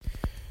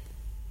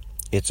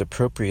it's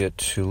appropriate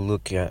to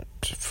look at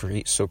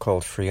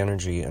so-called free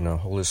energy in a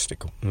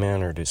holistic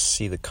manner to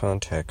see the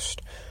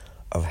context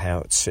of how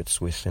it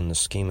sits within the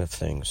scheme of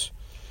things.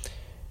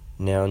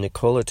 Now,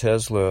 Nikola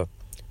Tesla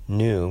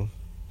knew,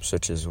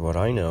 such as what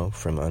I know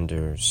from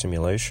under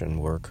simulation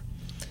work,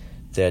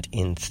 that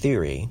in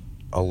theory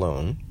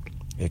alone,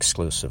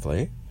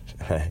 exclusively,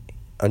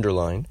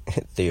 underline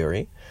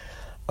theory,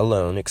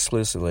 alone,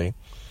 exclusively,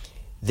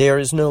 there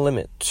is no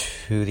limit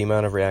to the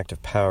amount of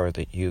reactive power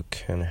that you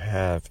can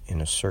have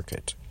in a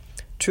circuit.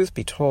 Truth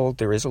be told,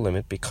 there is a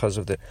limit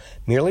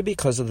merely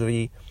because of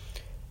the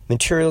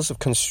materials of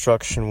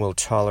construction will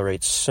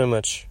tolerate so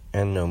much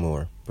and no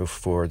more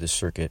before the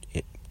circuit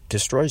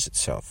destroys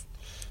itself.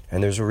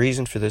 And there's a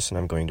reason for this, and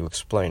I'm going to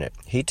explain it.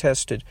 He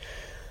tested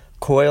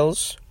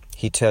coils,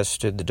 he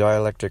tested the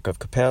dielectric of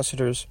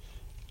capacitors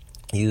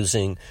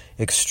using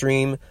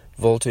extreme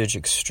voltage,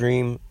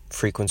 extreme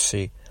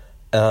frequency,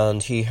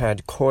 and he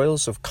had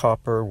coils of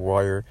copper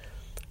wire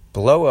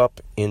blow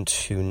up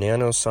into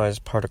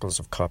nano-sized particles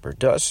of copper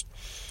dust,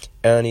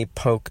 and he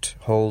poked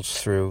holes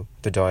through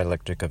the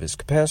dielectric of his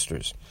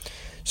capacitors.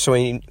 So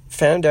he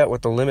found out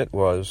what the limit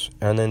was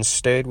and then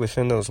stayed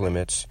within those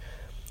limits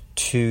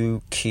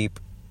to keep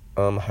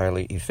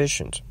highly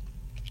efficient.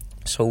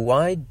 So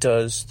why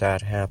does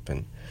that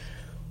happen?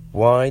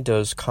 Why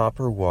does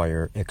copper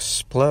wire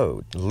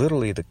explode?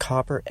 Literally, the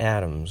copper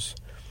atoms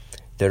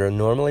that are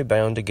normally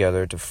bound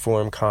together to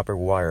form copper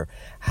wire,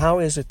 how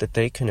is it that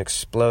they can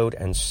explode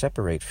and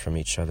separate from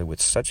each other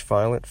with such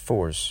violent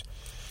force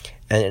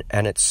and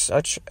at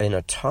such an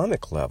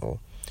atomic level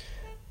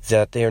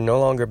that they are no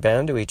longer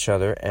bound to each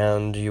other,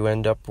 and you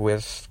end up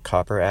with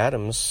copper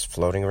atoms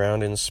floating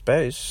around in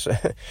space,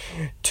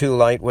 too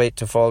lightweight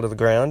to fall to the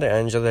ground,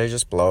 and they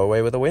just blow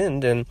away with the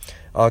wind and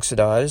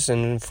oxidize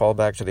and fall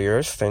back to the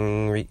earth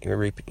and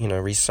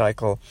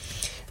recycle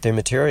their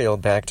material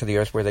back to the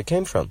earth where they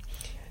came from?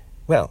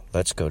 Well,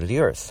 let's go to the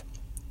earth,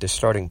 the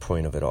starting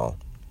point of it all.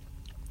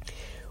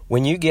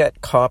 When you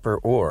get copper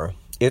ore,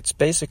 it's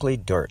basically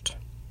dirt.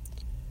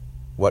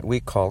 What we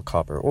call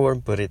copper ore,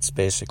 but it's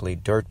basically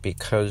dirt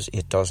because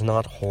it does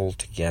not hold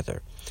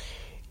together.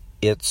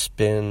 It's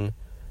been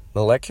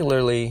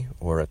molecularly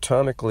or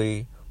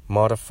atomically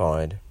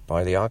modified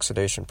by the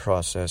oxidation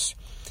process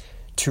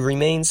to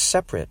remain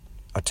separate,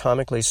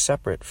 atomically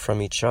separate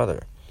from each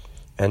other,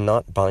 and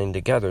not bind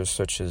together,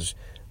 such as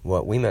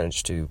what we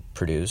managed to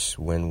produce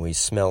when we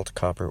smelt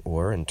copper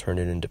ore and turn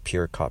it into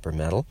pure copper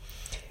metal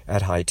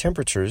at high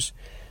temperatures,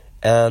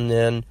 and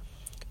then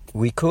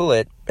we cool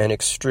it and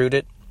extrude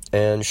it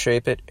and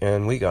shape it,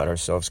 and we got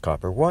ourselves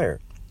copper wire.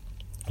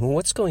 Well,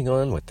 what's going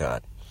on with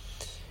that?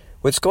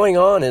 What's going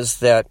on is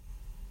that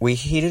we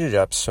heated it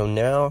up, so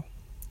now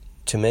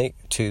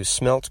to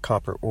smelt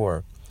copper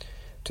ore,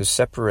 to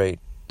separate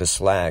the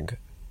slag,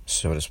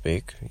 so to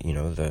speak,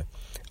 the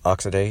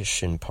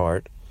oxidation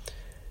part,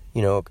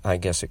 I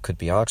guess it could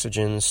be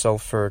oxygen,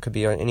 sulfur, it could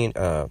be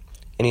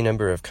any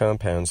number of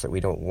compounds that we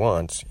don't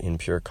want in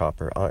pure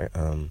copper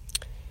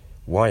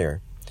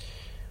wire.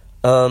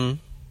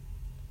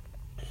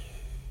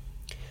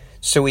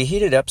 So we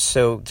heat it up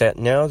so that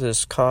now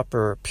this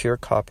pure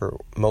copper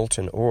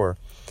molten ore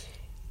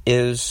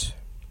is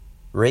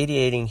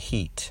radiating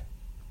heat.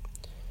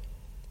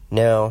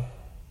 Now,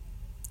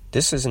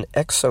 this is an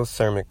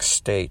exothermic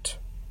state,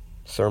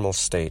 thermal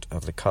state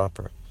of the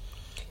copper.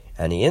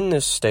 And in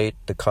this state,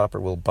 the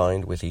copper will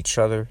bind with each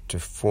other to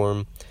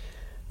form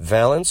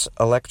valence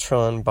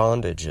electron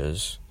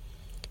bondages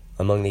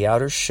among the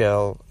outer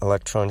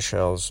electron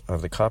shells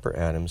of the copper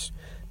atoms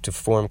to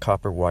form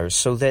copper wires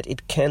so that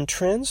it can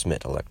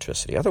transmit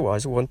electricity.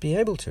 Otherwise, it won't be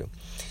able to.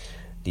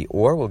 The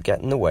ore will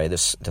get in the way, the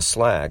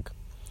slag,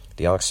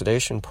 the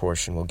oxidation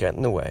portion will get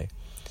in the way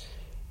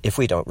if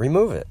we don't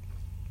remove it.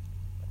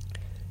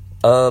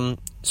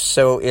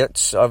 So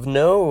it's of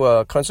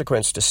no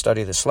consequence to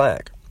study the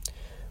slag.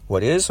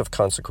 What is of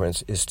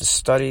consequence is to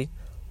study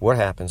what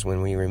happens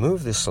when we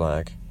remove the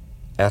slag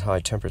at high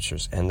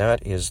temperatures, and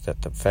that is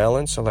that the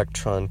valence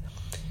electron,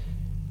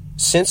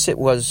 since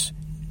it's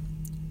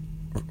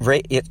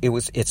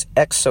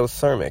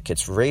exothermic,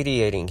 it's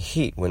radiating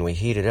heat when we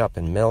heat it up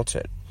and melt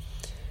it,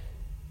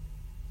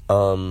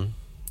 and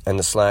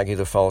the slag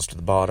either falls to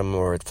the bottom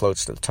or it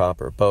floats to the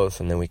top or both,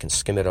 and then we can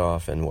skim it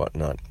off and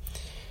whatnot.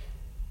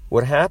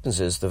 What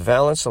happens is the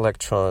valence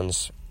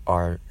electrons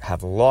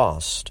have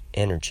lost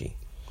energy,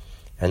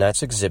 and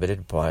that's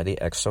exhibited by the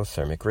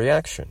exothermic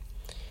reaction.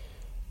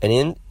 And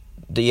in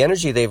the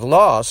energy they've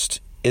lost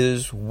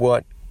is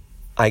what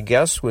I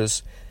guess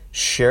was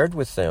shared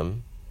with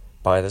them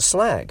by the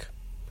slag,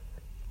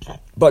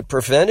 but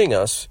preventing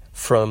us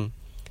from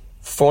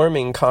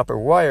forming copper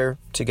wire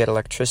to get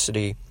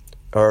electricity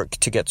or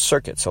to get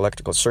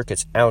electrical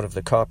circuits out of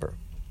the copper,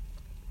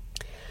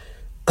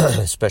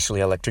 especially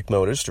electric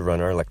motors to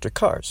run our electric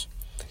cars,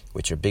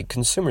 which are big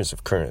consumers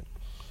of current.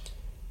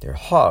 They're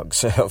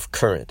hogs of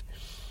current.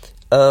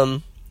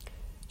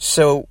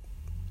 So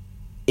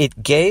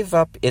it gave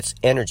up its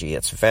energy,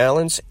 its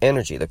valence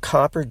energy. The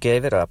copper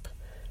gave it up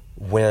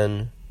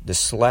when the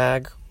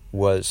slag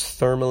was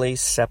thermally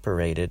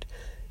separated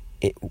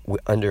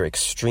under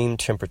extreme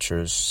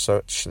temperatures,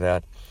 such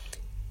that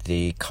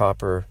the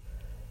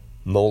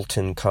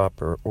molten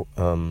copper,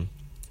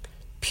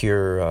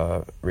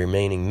 pure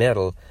remaining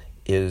metal,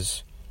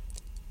 is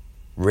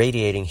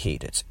radiating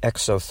heat. It's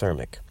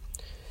exothermic.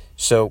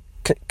 So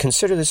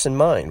consider this in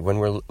mind. When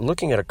we're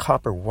looking at a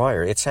copper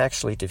wire, it's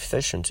actually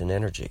deficient in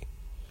energy.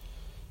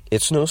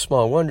 It's no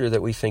small wonder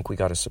that we think we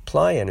got to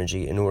supply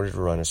energy in order to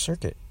run a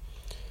circuit.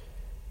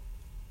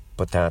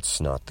 But that's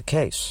not the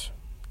case,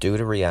 due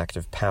to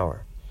reactive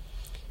power.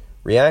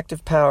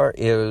 Reactive power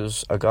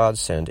is a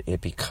godsend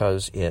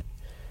because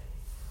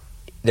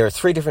there are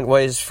three different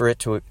ways for it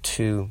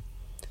to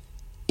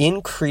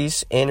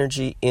increase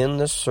energy in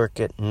the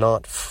circuit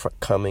not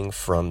coming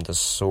from the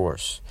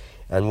source.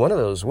 And one of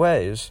those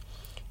ways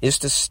is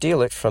to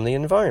steal it from the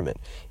environment.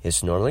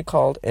 It's normally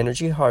called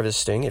energy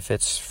harvesting if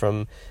it's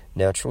from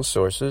natural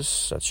sources,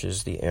 such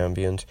as the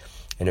ambient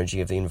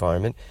energy of the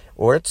environment,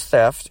 or it's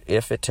theft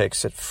if it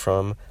takes it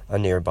from a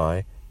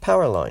nearby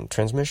power line,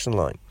 transmission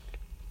line.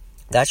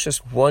 That's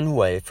just one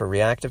way for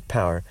reactive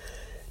power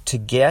to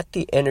get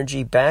the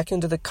energy back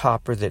into the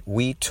copper that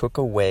we took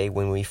away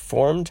when we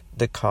formed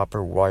the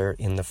copper wire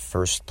in the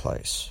first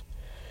place.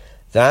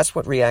 That's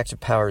what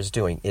reactive power is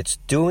doing. It's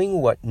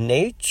doing what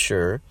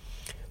nature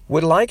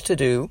would like to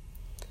do,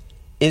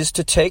 is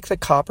to take the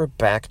copper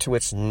back to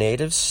its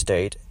native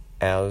state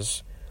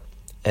as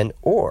an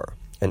ore,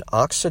 an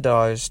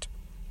oxidized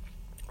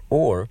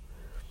ore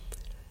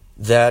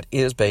that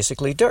is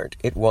basically dirt.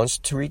 It wants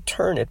to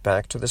return it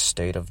back to the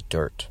state of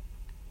dirt.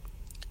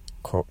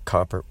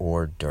 Copper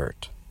ore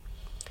dirt.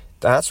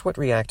 That's what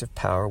reactive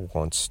power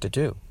wants to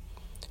do.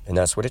 And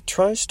that's what it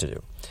tries to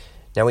do.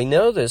 Now we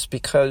know this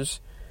because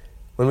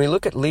when we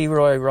look at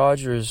Leroy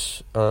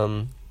Rogers'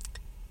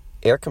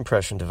 air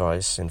compression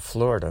device in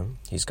Florida,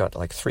 he's got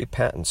like 3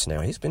 patents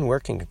now. He's been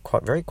working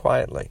very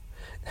quietly.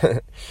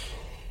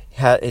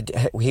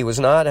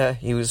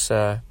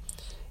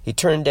 He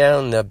turned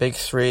down the big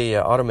 3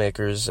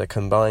 automakers'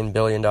 combined $1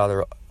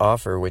 billion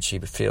offer, which he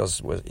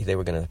feels they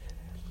were going to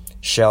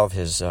shelve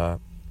his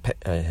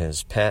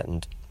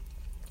patent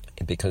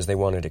because they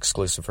wanted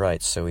exclusive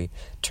rights. So he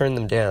turned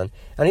them down,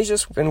 and he's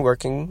just been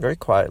working very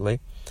quietly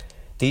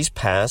these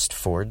past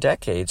 4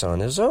 decades on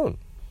his own,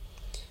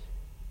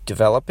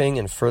 developing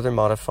and further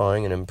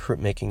modifying and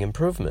making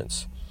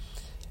improvements.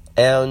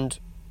 And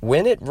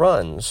when it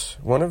runs,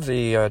 one of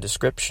the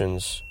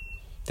descriptions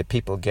that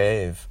people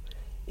gave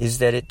is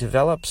that it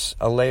develops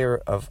a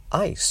layer of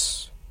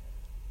ice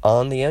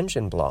on the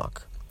engine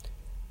block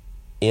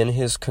in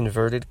his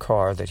converted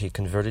car that he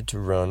converted to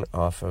run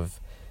off of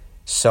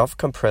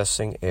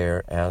self-compressing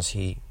air as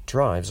he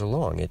drives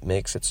along. It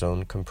makes its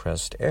own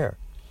compressed air.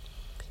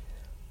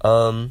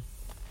 And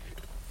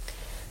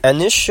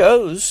this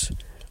shows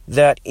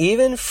that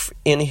even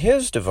in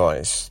his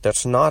device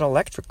that's not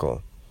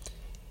electrical,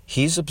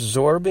 he's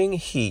absorbing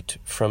heat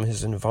from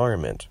his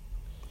environment.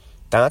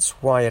 That's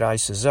why it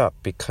ices up,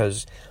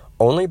 because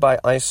only by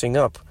icing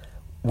up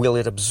will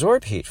it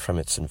absorb heat from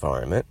its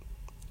environment.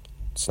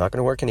 It's not going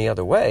to work any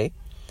other way.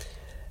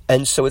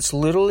 And so it's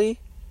literally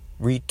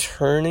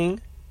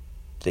returning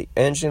the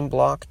engine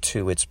block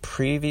to its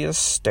previous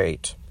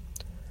state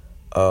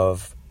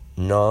of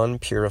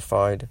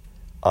non-purified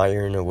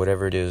iron or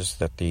whatever it is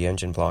that the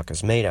engine block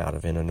is made out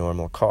of in a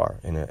normal car,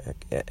 in an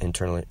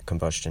internal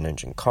combustion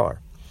engine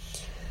car.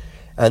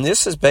 And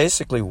this is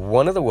basically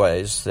one of the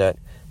ways that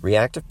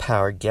reactive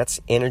power gets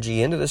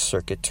energy into the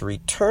circuit to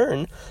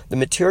return the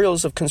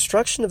materials of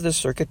construction of the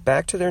circuit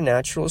back to their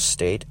natural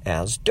state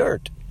as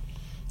dirt.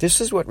 This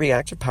is what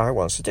reactive power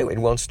wants to do. It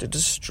wants to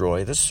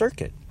destroy the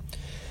circuit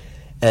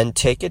and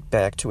take it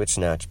back to its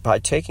by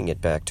taking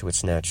it back to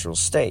its natural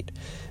state.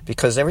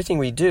 Because everything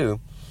we do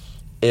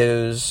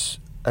is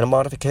a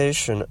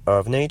modification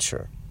of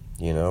nature.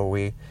 You know,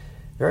 we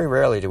very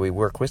rarely do we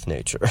work with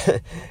nature.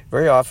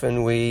 Very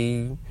often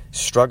we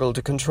struggle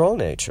to control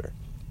nature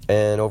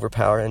and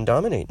overpower and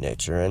dominate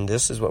nature. And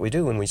this is what we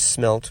do when we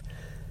smelt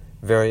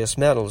various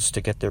metals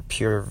to get their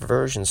pure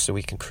versions so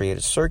we can create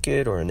a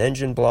circuit or an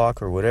engine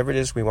block or whatever it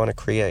is we want to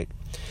create.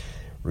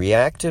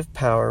 Reactive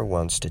power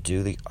wants to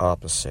do the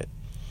opposite.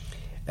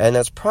 And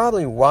that's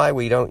probably why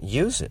we don't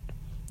use it,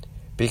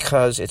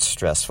 because it's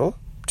stressful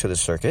to the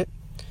circuit,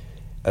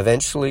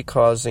 eventually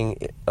causing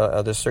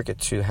the circuit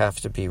to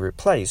have to be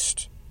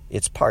replaced,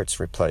 its parts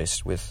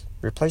replaced with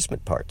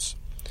replacement parts,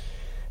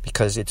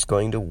 because it's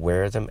going to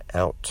wear them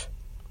out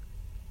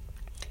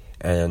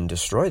and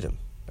destroy them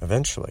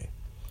eventually.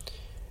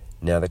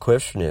 Now the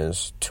question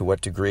is, to what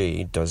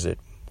degree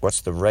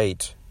what's the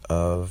rate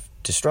of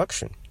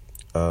destruction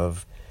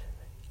of,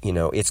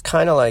 it's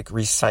kind of like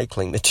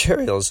recycling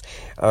materials.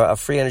 A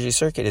free energy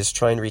circuit is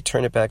trying to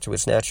return it back to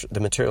the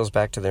materials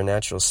back to their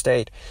natural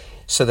state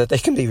so that they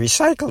can be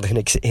recycled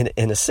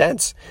in a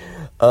sense.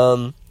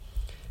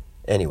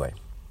 Anyway.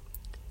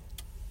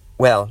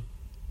 Well,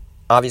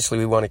 obviously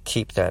we want to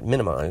keep that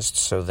minimized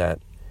so that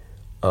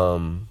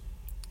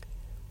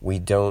we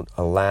don't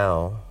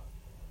allow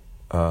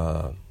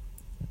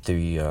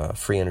the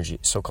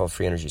so-called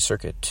free energy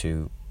circuit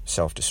to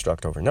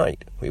self-destruct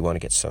overnight. We want to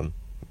get some,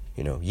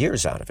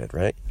 years out of it,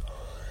 right?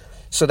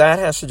 So that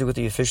has to do with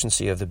the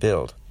efficiency of the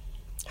build.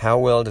 How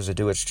well does it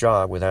do its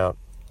job without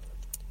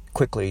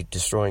quickly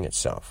destroying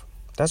itself?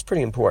 That's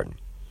pretty important.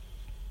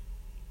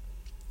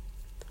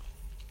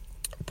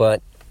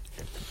 But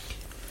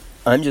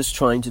I'm just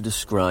trying to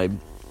describe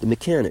the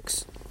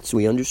mechanics so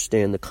we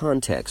understand the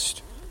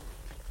context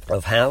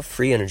of how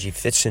free energy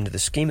fits into the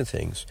scheme of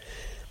things.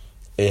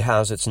 It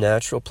has its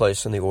natural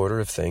place in the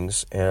order of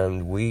things,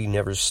 and we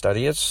never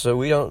study it, so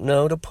we don't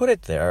know to put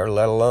it there,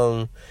 let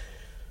alone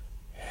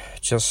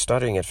just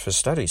studying it for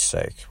study's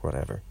sake,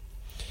 whatever.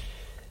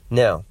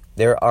 Now,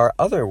 there are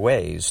other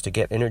ways to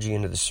get energy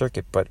into the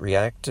circuit, but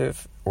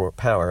reactive or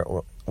power,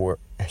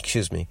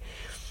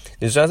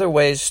 there's other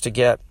ways to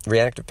get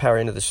reactive power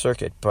into the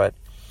circuit, but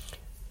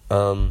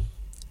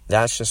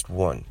that's just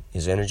one,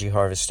 is energy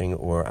harvesting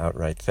or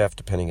outright theft,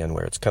 depending on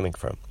where it's coming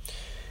from.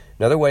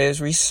 Another way is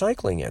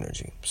recycling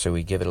energy. So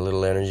we give it a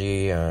little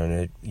energy and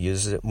it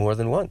uses it more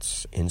than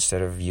once,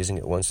 instead of using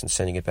it once and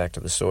sending it back to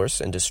the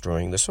source and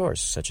destroying the source,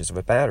 such as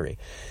a battery,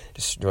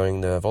 destroying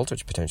the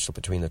voltage potential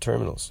between the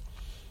terminals.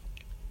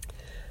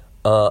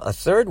 A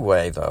third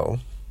way, though,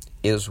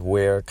 is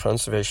where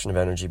conservation of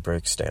energy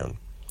breaks down.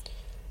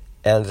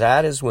 And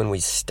that is when we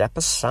step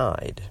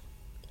aside,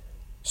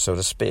 so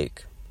to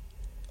speak,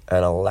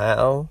 and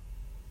allow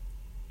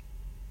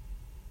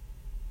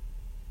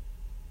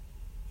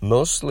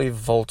mostly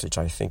voltage,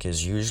 I think,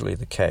 is usually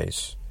the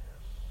case.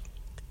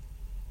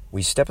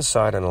 We step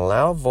aside and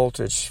allow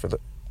voltage for the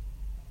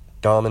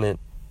dominant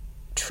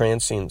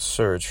transient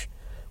surge.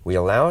 We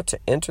allow it to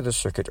enter the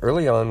circuit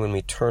early on when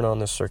we turn on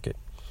the circuit.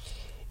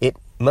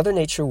 Mother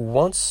Nature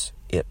wants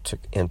it to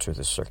enter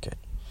the circuit.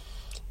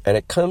 And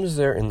it comes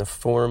there in the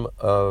form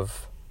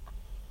of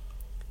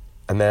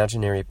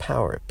imaginary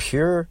power,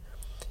 pure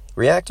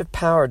reactive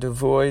power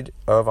devoid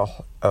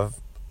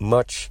of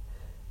much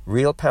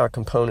real power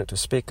component to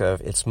speak of.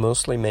 It's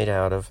mostly made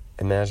out of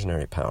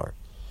imaginary power,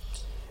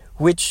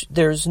 which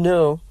there's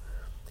no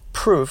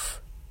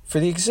proof for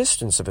the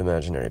existence of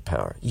imaginary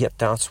power, yet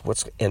that's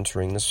what's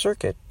entering the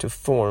circuit to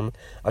form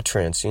a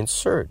transient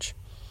surge.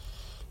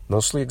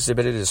 Mostly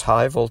exhibited as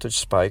high voltage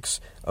spikes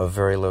of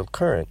very low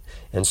current,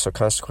 and so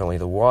consequently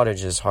the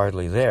wattage is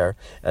hardly there,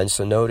 and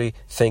so nobody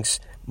thinks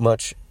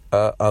much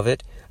of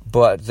it,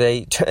 but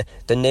the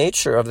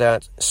nature of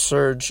that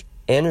surge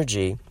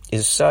energy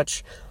is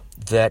such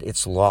that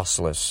it's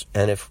lossless.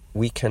 And if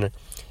we can,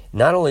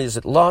 not only is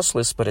it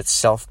lossless, but it's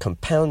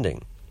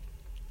self-compounding,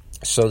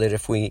 so that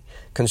if we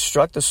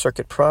construct the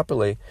circuit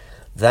properly,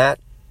 that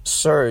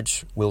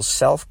surge will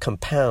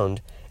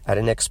self-compound at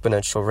an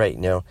exponential rate.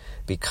 Now,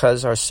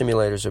 because our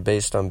simulators are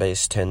based on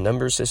base 10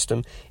 number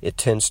system, it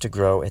tends to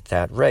grow at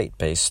that rate,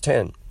 base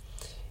 10,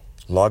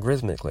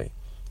 logarithmically.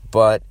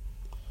 But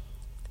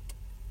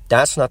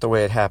that's not the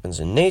way it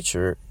happens in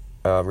nature.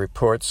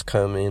 Reports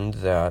come in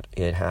that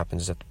it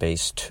happens at the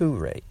base 2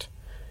 rate,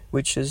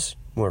 which is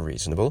more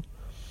reasonable.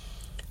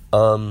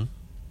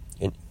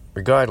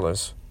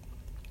 Regardless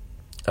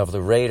of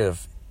the rate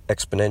of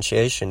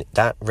exponentiation,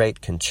 that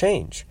rate can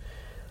change.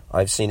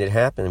 I've seen it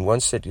happen.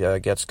 Once it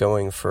gets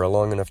going for a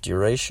long enough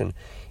duration,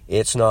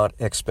 it's not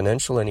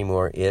exponential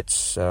anymore.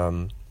 It's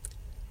like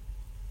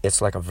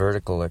a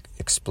vertical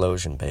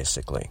explosion,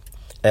 basically.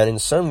 And in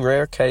some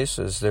rare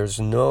cases, there's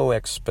no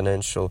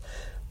exponential,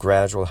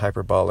 gradual,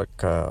 hyperbolic,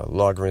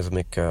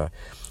 logarithmic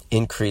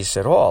increase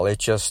at all. It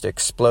just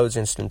explodes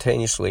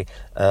instantaneously,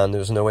 and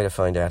there's no way to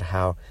find out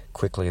how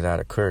quickly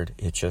that occurred.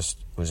 It just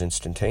was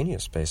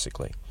instantaneous,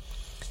 basically.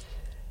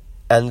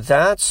 And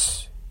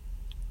that's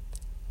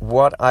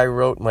what I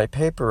wrote my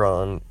paper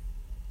on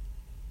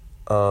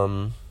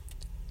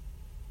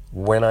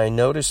when I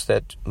noticed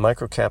that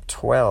Microcap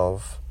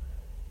 12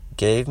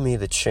 gave me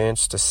the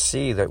chance to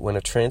see that when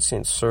a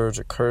transient surge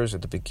occurs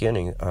at the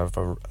beginning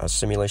of a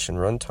simulation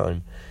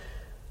runtime,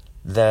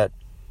 that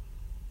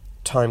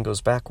time goes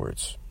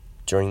backwards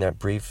during that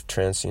brief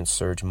transient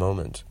surge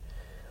moment.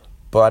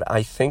 But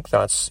I think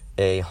that's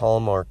a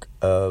hallmark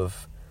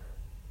of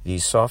the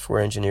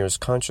software engineer's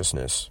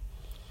consciousness.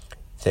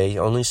 They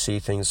only see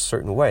things a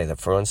certain way. That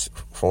for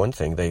one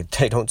thing, they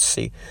don't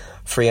see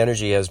free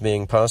energy as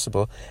being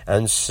possible,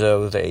 and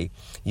so they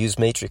use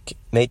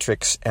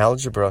matrix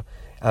algebra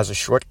as a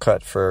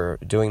shortcut for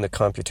doing the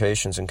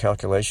computations and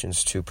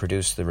calculations to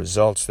produce the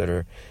results that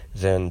are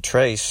then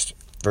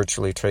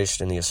virtually traced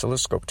in the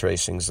oscilloscope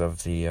tracings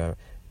of the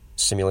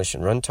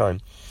simulation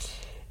runtime.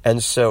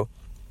 And so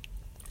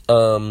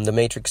the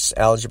matrix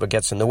algebra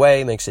gets in the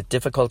way, makes it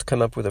difficult to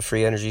come up with a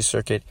free energy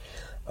circuit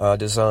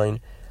design.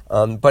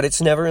 But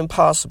it's never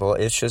impossible,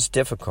 it's just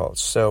difficult.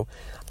 So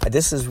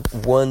this is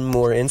one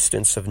more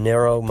instance of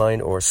narrow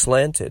mind or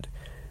slanted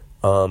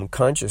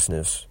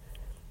consciousness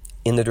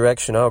in the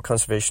direction,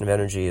 conservation of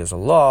energy is a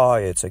law,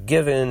 it's a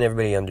given,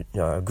 everybody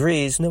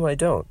agrees. No, I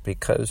don't,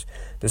 because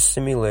the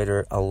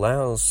simulator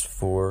allows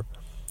for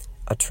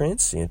a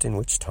transient in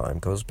which time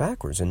goes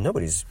backwards, and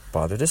nobody's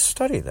bothered to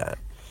study that.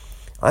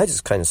 I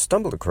just kind of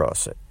stumbled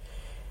across it.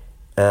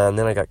 And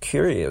then I got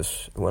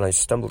curious when I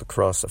stumbled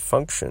across a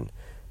function,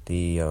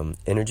 the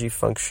energy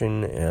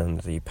function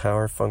and the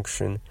power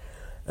function.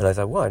 And I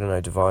thought, why don't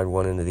I divide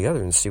one into the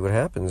other and see what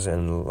happens?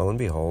 And lo and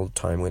behold,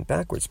 time went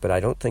backwards. But I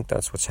don't think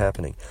that's what's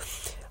happening.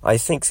 I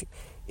think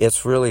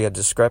it's really a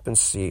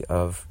discrepancy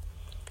of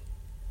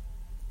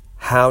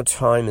how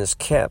time is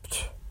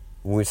kept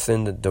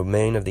within the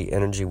domain of the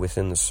energy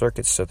within the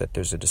circuit, so that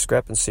there's a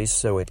discrepancy,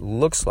 so it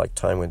looks like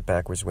time went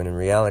backwards, when in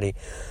reality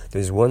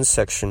there's one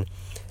section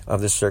of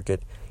the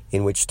circuit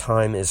in which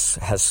time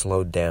has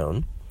slowed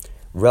down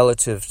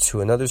relative to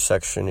another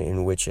section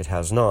in which it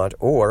has not,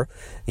 or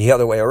the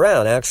other way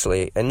around,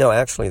 actually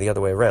the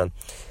other way around.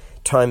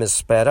 Time is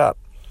sped up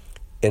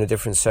in a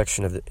different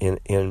section of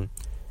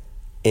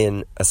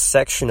in a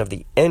section of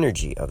the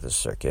energy of the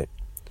circuit,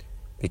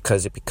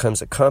 because it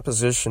becomes a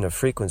composition of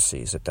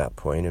frequencies at that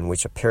point, in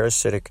which a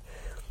parasitic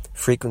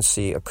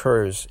frequency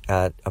occurs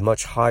at a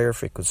much higher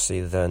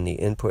frequency than the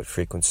input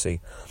frequency.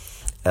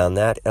 And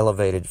that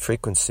elevated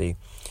frequency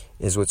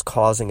is what's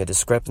causing a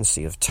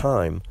discrepancy of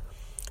time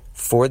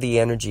for the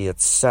energy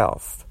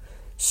itself,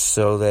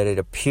 so that it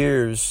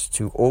appears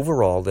to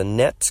overall, the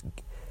net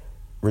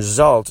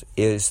result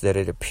is that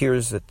it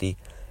appears that the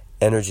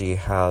energy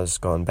has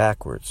gone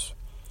backwards.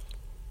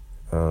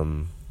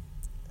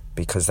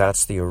 Because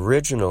that's the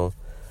original,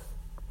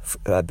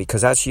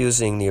 because that's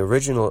using the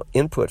original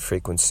input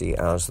frequency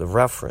as the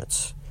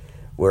reference,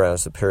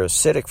 whereas the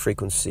parasitic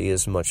frequency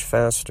is much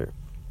faster.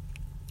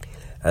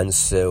 And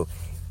so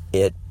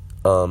it,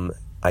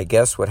 I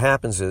guess what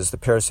happens is the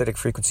parasitic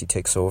frequency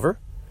takes over,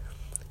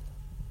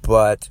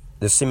 but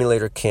the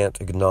simulator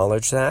can't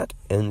acknowledge that,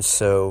 and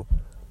so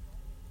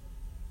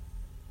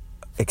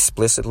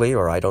explicitly,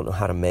 or I don't know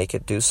how to make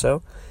it do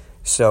so.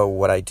 So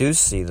what I do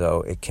see,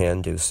 though, it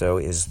can do so,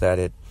 is that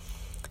it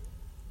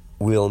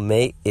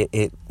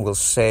will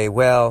say,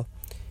 well,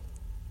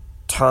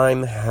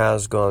 time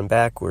has gone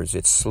backwards,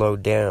 it's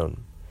slowed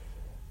down,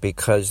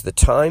 because the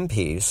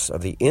timepiece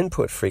of the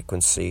input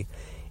frequency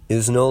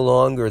is no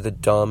longer the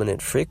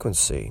dominant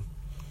frequency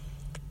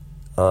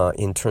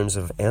in terms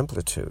of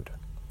amplitude.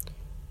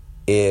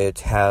 It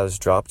has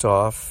dropped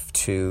off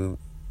to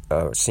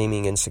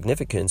seeming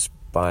insignificance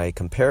by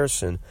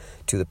comparison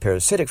to the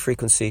parasitic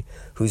frequency,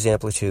 whose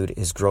amplitude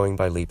is growing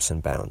by leaps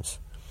and bounds.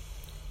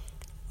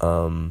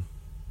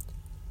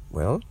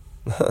 Well,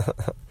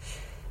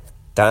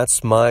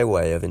 that's my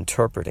way of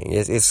interpreting.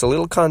 It's a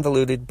little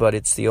convoluted, but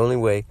it's the only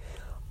way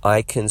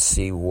I can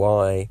see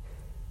why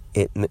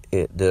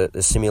the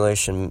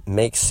simulation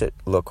makes it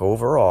look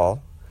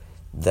overall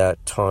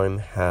that time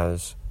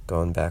has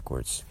gone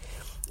backwards.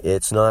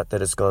 It's not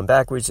that it's gone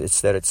backwards, it's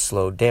that it's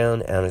slowed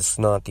down, and it's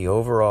not the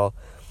overall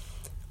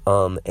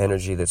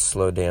energy that's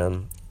slowed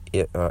down,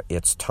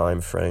 its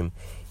time frame.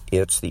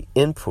 It's the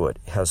input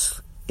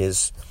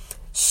is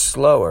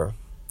slower.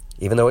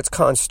 Even though it's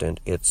constant,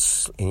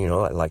 it's,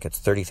 like it's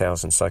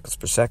 30,000 cycles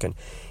per second.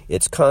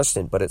 It's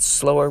constant, but it's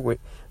slower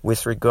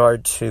with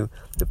regard to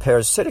the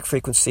parasitic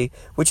frequency,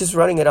 which is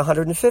running at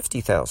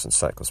 150,000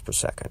 cycles per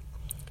second.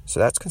 So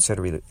that's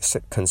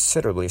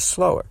considerably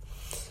slower.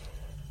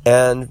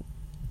 And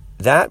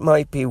that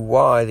might be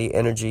why the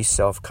energy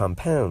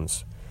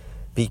self-compounds,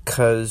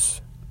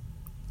 because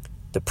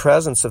the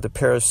presence of the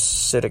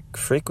parasitic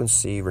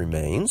frequency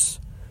remains.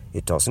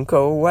 It doesn't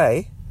go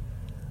away.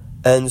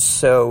 And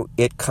so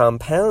it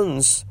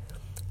compounds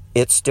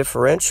its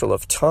differential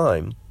of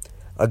time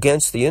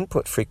against the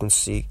input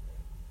frequency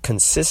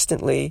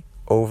consistently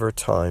over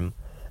time,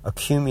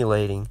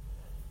 accumulating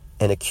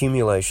an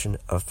accumulation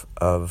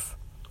of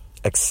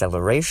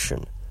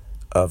acceleration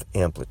of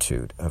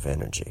amplitude of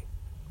energy.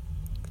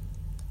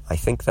 I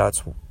think that's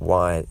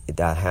why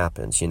that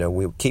happens.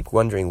 We keep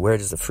wondering, where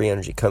does the free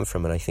energy come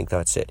from? And I think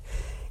that's it.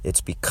 It's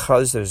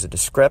because there's a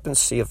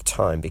discrepancy of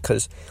time,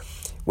 because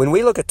when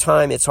we look at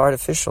time, it's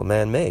artificial,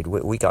 man-made.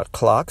 We got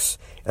clocks,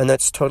 and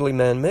that's totally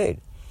man-made.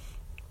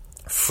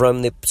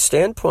 From the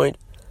standpoint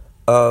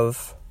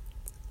of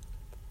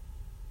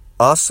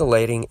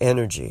oscillating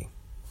energy,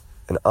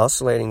 an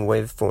oscillating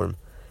waveform,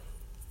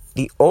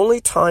 the only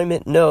time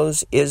it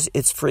knows is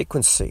its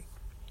frequency.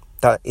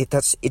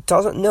 It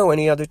doesn't know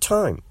any other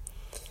time.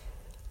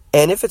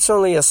 And if it's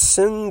only a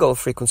single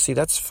frequency,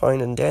 that's fine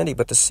and dandy,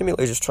 but the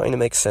simulator is trying to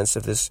make sense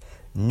of this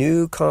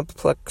new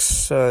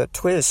complex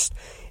twist,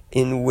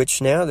 in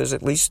which now there's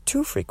at least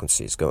two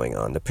frequencies going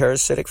on, the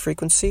parasitic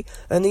frequency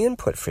and the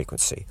input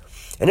frequency.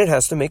 And it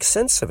has to make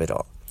sense of it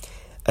all.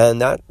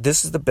 And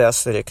this is the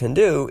best that it can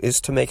do, is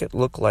to make it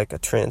look like a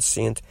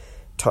transient.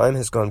 Time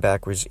has gone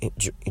backwards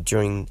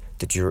during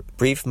the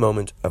brief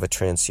moment of a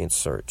transient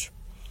surge.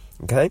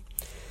 Okay?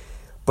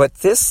 But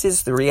this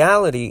is the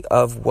reality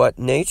of what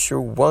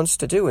nature wants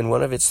to do in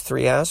one of its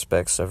three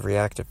aspects of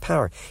reactive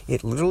power.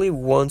 It literally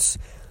wants...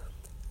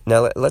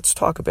 Now let's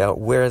talk about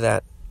where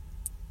that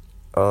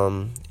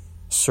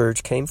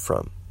surge came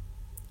from.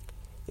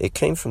 It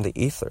came from the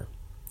ether,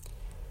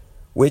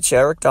 which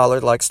Eric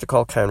Dollard likes to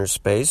call counter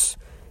space,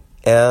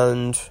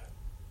 and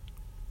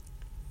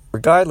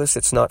regardless,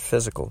 it's not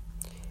physical,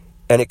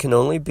 and it can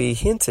only be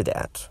hinted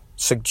at,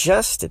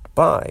 suggested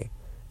by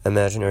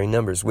imaginary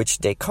numbers, which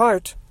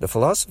Descartes, the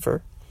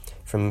philosopher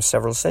from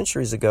several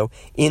centuries ago,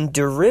 in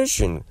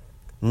derision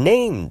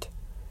named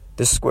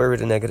the square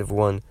root of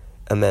 -1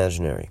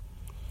 imaginary,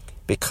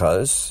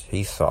 because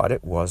he thought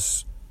it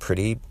was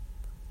pretty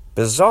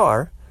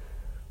bizarre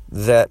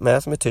that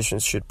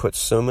mathematicians should put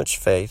so much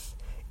faith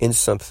in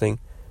something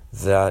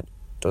that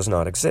does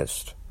not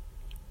exist.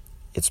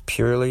 It's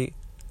purely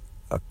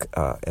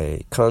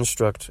a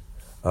construct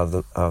of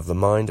the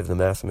mind of the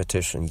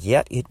mathematician,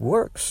 yet it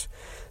works.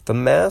 The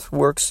math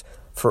works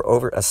for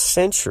over a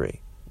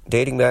century,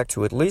 dating back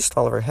to at least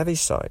Oliver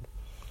Heaviside,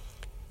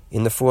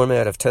 in the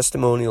format of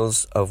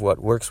testimonials of what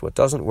works, what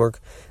doesn't work.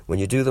 When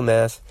you do the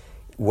math,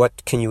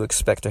 what can you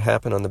expect to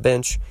happen on the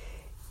bench?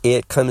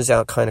 It comes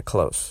out kind of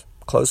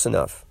close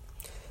enough,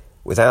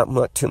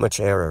 without too much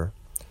error,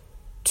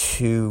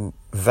 to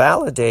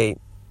validate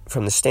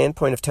from the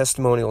standpoint of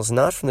testimonials,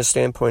 not from the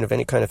standpoint of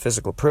any kind of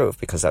physical proof,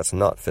 because that's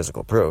not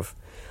physical proof,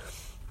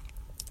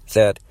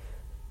 that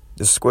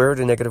the square root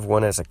of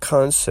 -1 as a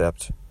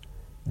concept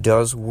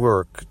does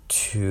work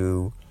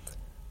to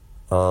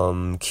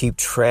keep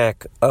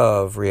track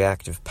of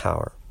reactive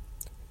power,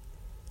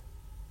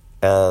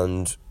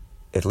 and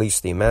at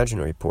least the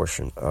imaginary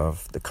portion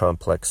of the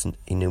complex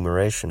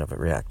enumeration of a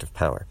reactive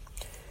power.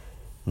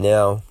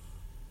 Now,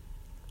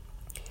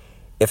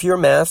 if your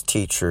math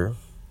teacher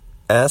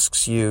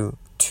asks you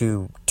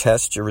to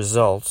test your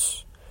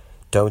results,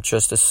 don't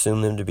just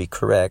assume them to be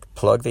correct.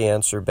 Plug the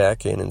answer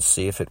back in and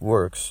see if it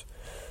works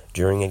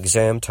during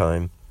exam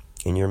time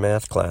in your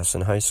math class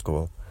in high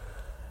school.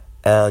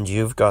 And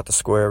you've got the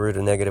square root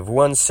of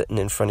 -1 sitting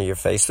in front of your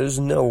face. There's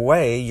no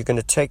way you're going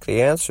to take the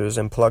answers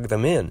and plug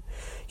them in.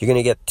 You're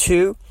going to get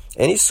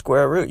any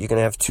square root, you're going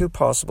to have two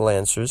possible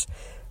answers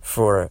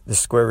for the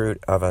square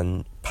root of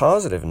a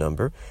positive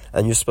number,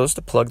 and you're supposed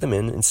to plug them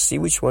in and see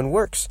which one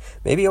works.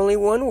 Maybe only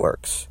one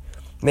works.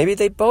 Maybe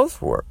they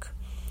both work.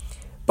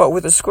 But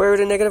with the square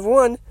root of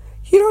 -1,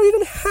 you don't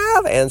even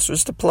have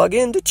answers to plug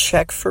in to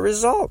check for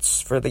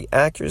results, for the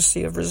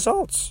accuracy of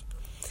results.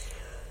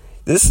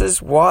 This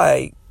is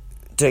why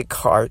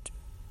Descartes,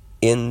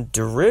 in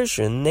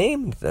derision,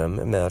 named them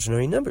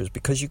imaginary numbers,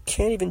 because you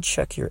can't even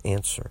check your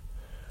answer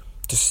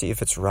to see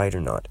if it's right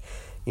or not.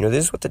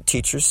 This is what the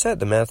teacher said,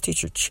 the math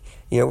teacher.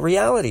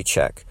 Reality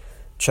check.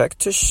 Check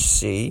to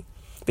see,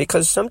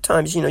 because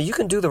sometimes, you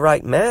can do the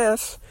right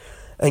math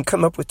and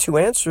come up with two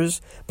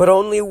answers, but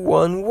only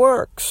one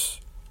works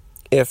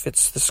if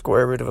it's the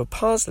square root of a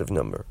positive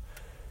number,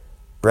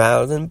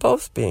 rather than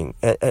both being.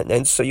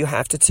 And so you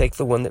have to take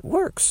the one that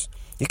works.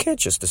 You can't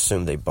just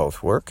assume they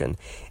both work and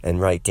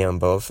write down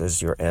both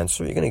as your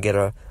answer. You're going to get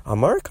a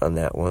mark on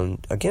that one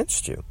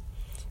against you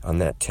on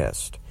that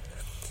test.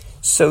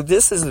 So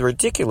this is the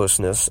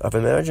ridiculousness of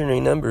imaginary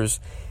numbers,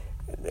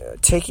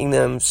 taking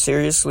them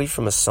seriously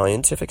from a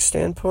scientific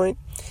standpoint.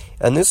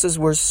 And this is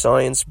where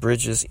science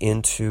bridges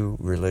into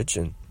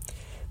religion,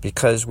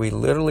 because we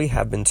literally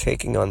have been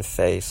taking on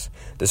faith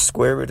the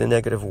square root of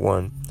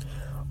 -1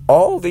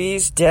 all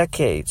these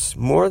decades,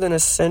 more than a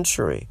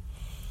century,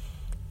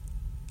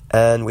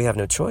 and we have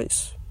no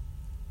choice.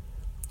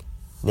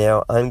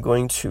 Now, I'm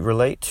going to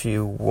relate to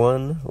you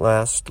one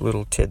last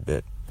little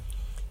tidbit.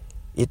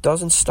 It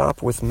doesn't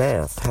stop with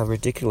math, how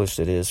ridiculous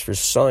it is for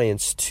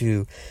science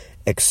to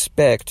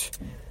expect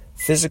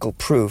physical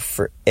proof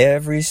for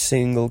every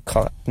single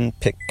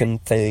cotton-picking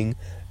thing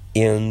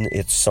in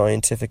its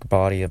scientific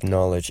body of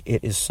knowledge.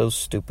 It is so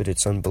stupid,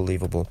 it's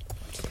unbelievable.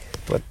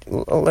 But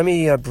let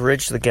me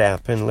bridge the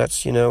gap, and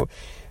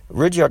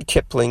Rudyard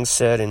Kipling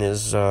said in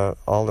his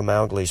All the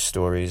Mowgli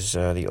stories,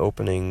 the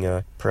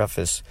opening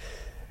preface,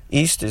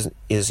 East is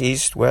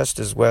east, west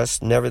is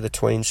west, never the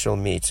twain shall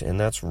meet. And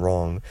that's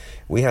wrong.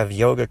 We have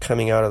yoga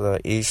coming out of the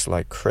east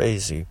like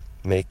crazy,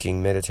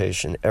 making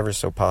meditation ever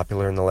so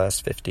popular in the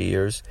last 50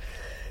 years.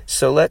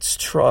 So let's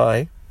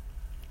try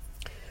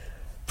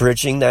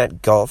bridging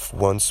that gulf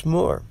once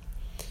more.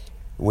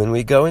 When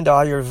we go into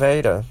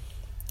Ayurveda,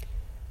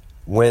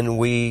 when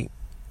we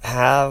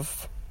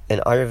have an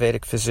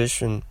Ayurvedic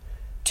physician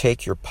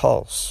take your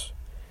pulse,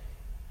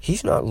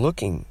 he's not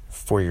looking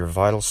for your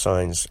vital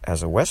signs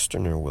as a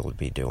Westerner will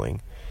be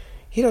doing.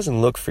 He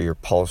doesn't look for your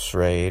pulse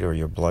rate or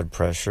your blood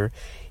pressure.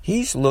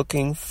 He's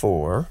looking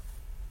for,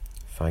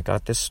 if I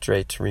got this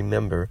straight to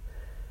remember,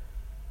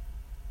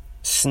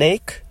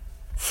 snake,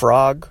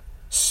 frog,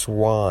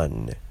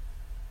 swan.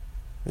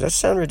 Does that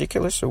sound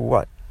ridiculous or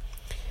what?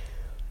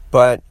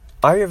 But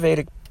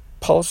Ayurvedic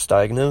pulse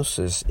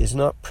diagnosis is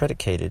not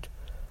predicated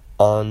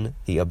on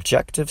the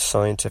objective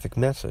scientific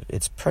method.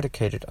 It's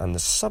predicated on the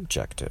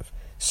subjective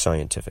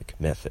scientific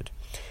method,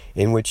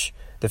 in which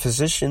the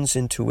physician's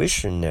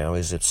intuition now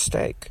is at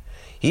stake.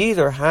 He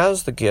either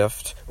has the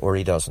gift or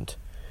he doesn't,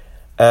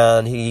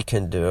 and he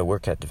can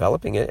work at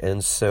developing it.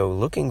 And so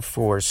looking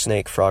for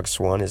snake, frog,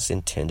 swan is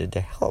intended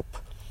to help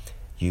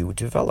you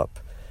develop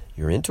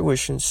your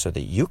intuition so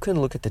that you can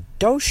look at the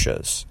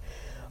doshas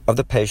of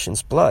the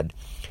patient's blood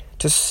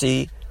to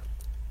see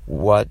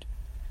what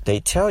they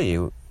tell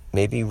you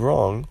may be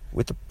wrong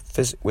with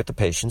the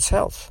patient's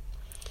health.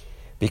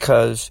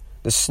 Because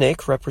The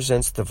snake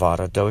represents the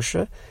Vata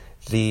dosha,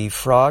 the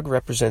frog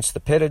represents the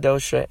Pitta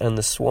dosha, and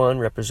the swan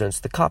represents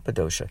the Kapha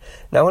dosha.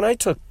 Now, when I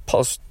took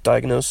pulse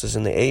diagnosis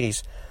in the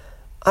 80s,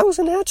 I was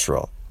a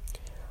natural.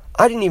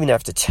 I didn't even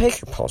have to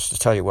take your pulse to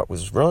tell you what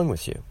was wrong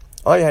with you.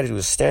 All you had to do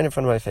was stand in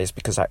front of my face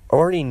because I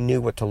already knew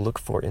what to look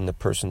for in the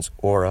person's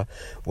aura,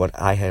 what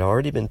I had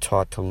already been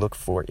taught to look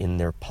for in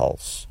their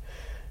pulse.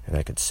 And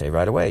I could say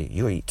right away,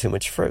 you eat too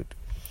much fruit.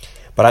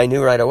 But I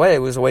knew right away it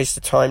was a waste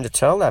of time to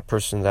tell that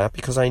person that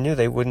because I knew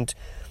they wouldn't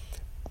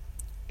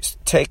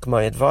take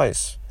my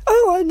advice.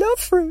 Oh, I love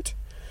fruit.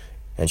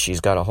 And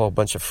she's got a whole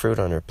bunch of fruit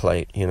on her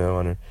plate,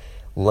 on her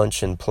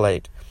luncheon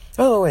plate.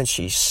 Oh, and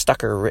she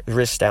stuck her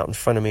wrist out in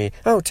front of me.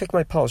 Oh, take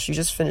my pulse. You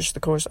just finished the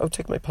course. Oh,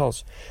 take my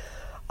pulse.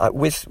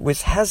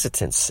 With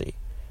hesitancy,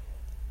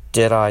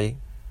 did I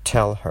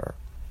tell her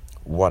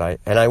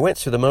and I went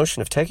through the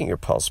motion of taking her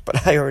pulse,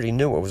 but I already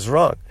knew what was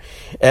wrong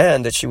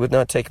and that she would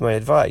not take my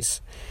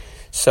advice.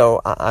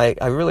 So I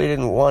really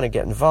didn't want to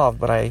get involved,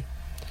 but I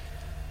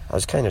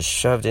was kind of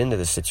shoved into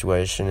the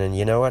situation. And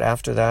you know what?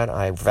 After that,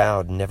 I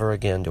vowed never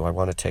again do I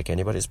want to take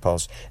anybody's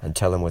pulse and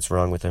tell them what's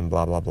wrong with them,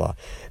 blah, blah, blah.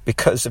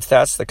 Because if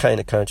that's the kind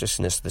of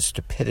consciousness, the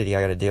stupidity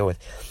I got to deal with,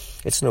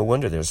 it's no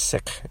wonder they're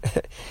sick.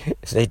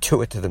 They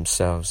do it to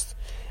themselves.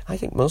 I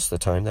think most of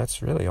the time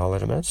that's really all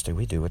it amounts to.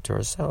 We do it to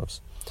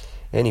ourselves.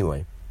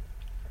 Anyway,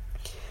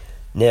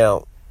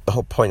 now the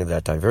whole point of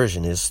that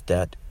diversion is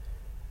that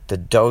the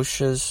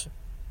doshas,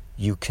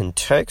 you can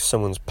take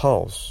someone's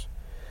pulse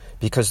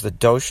because the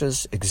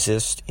doshas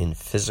exist in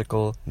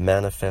physical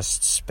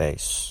manifest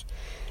space.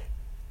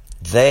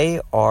 They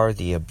are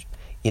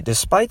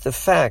despite the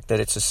fact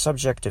that it's a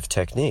subjective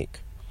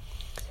technique,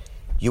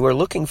 you are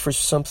looking for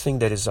something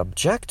that is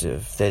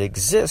objective, that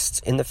exists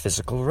in the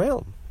physical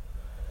realm.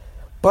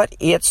 But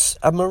it's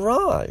a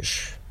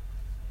mirage.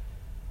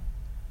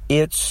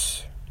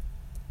 It's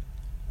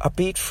a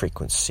beat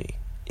frequency.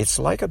 It's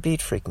like a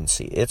beat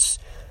frequency. It's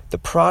the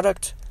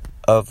product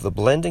of the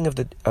blending of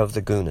the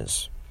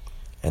gunas.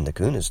 And the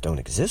gunas don't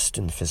exist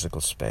in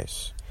physical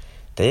space.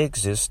 They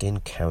exist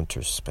in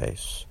counter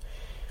space.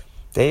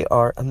 They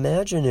are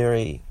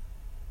imaginary,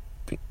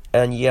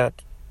 and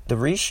yet the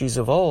rishis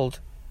of old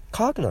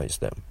cognize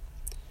them.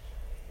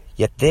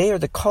 Yet they are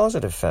the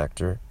causative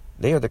factor.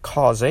 They are the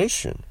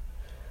causation,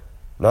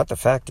 not the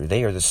factor.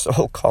 They are the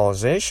sole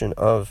causation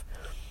of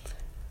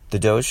the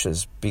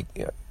doshas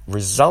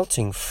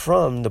resulting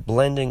from the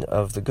blending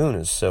of the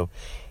gunas. So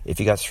if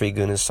you got three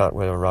gunas,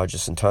 sattva,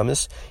 rajas, and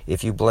tamas,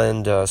 if you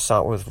blend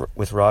sattva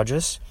with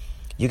rajas,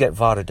 you get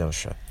vata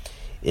dosha.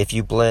 If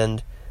you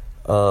blend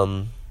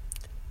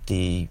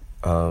the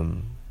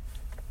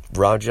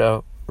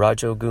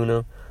rajo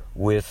guna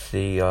with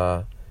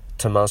the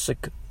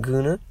tamasic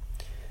guna,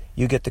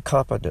 you get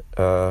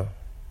the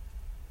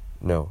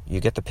you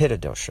get the pitta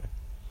dosha.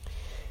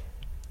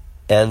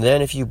 And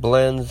then if you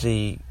blend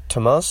the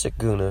tamasic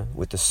guna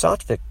with the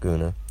sattvic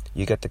guna,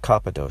 you get the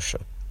kapha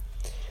dosha.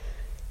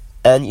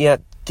 And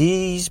yet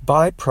these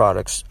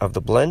byproducts of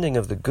the blending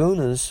of the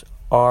gunas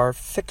are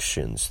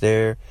fictions.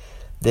 They're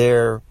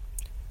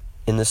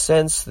in the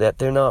sense that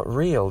they're not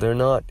real. They're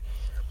not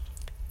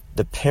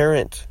the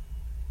parent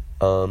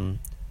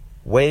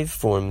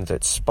waveform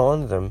that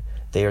spawned them.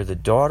 They are the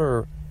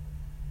daughter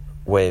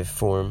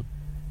waveform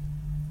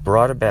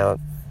brought about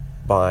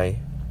by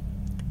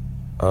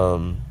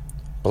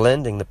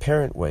blending the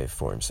parent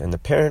waveforms. And the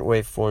parent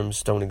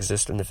waveforms don't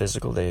exist in the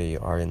physical. They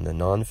are in the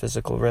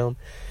non-physical realm,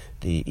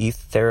 the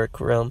etheric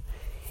realm.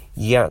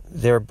 Yet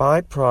their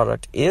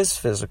byproduct is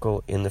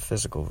physical in the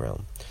physical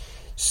realm.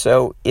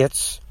 So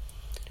it's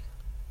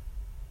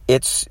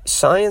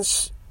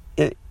science.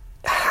 It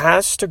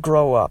has to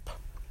grow up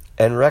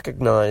and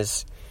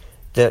recognize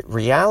that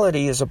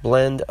reality is a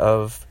blend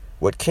of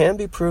what can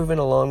be proven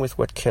along with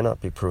what cannot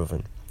be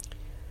proven.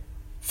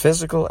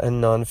 Physical and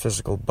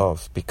non-physical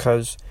both.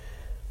 Because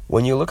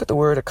when you look at the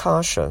word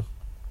akasha,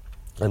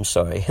 I'm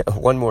sorry,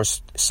 one more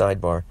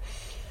sidebar.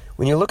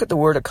 When you look at the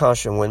word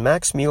akasha, when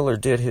Max Mueller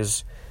did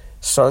his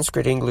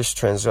Sanskrit-English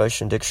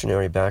translation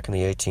dictionary back in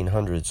the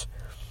 1800s,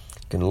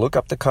 you can look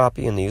up the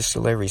copy in the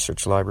UCLA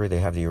Research Library.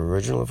 They have the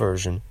original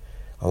version,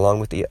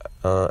 along with the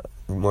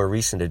more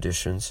recent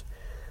editions,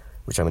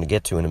 which I'm going to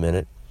get to in a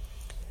minute.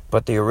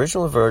 But the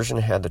original version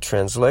had the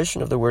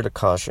translation of the word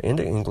akasha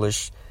into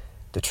English.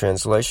 The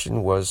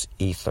translation was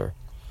ether.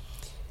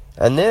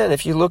 And then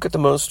if you look at the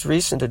most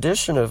recent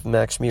edition of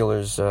Max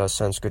Mueller's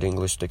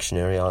Sanskrit-English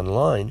dictionary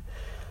online,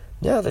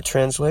 now the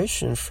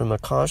translation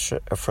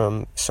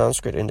from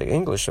Sanskrit into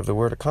English of the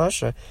word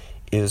akasha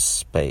is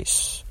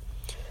space.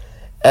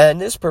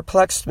 And this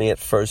perplexed me at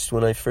first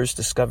when I first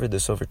discovered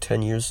this over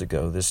 10 years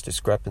ago, this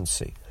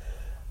discrepancy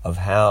of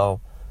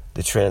how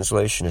the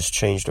translation has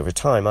changed over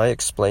time. I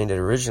explained it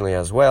originally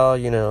as, well,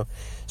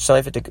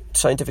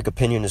 scientific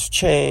opinion has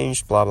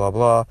changed, blah, blah,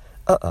 blah.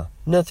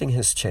 Nothing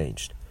has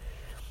changed.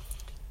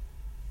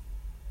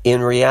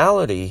 In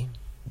reality,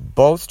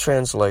 both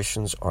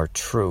translations are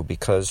true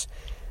because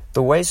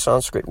the way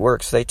Sanskrit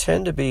works, they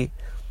tend to be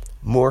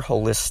more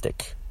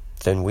holistic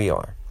than we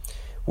are.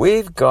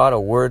 We've got a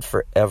word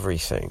for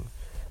everything.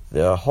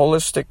 the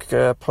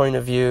holistic point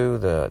of view,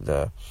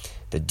 the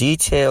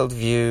detailed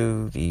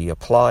view, the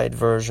applied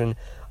version,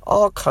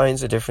 all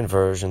kinds of different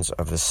versions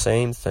of the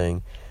same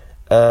thing.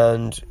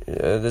 And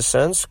the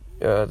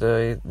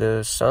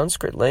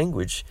Sanskrit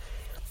language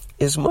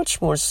is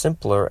much more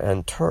simpler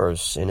and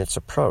terse in its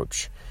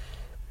approach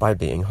by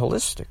being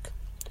holistic.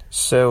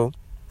 So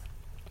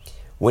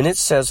when it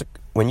says,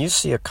 when you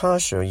see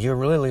Akasha, you're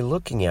really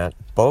looking at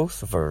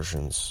both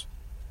versions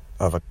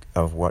of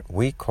what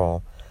we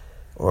call,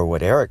 or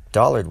what Eric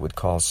Dollard would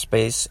call,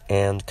 space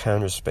and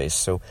counter space.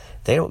 So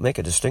they don't make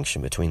a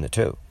distinction between the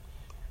two.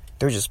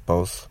 They're just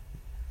both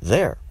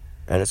there,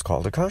 and it's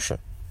called Akasha.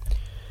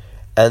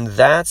 And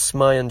that's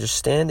my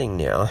understanding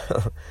now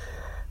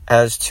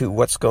as to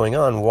what's going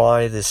on,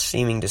 why this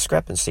seeming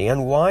discrepancy,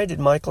 and why did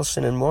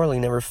Michelson and Morley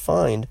never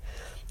find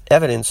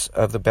evidence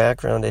of the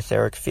background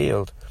etheric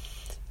field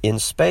in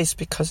space?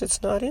 Because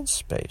it's not in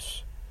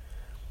space.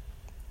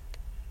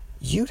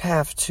 You'd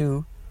have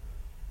to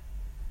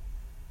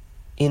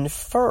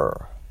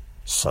infer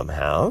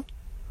somehow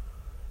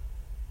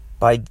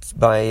by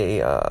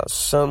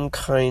some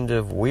kind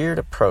of weird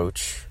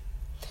approach.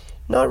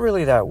 Not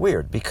really that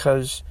weird,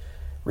 because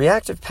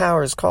reactive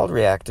power is called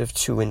reactive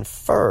to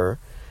infer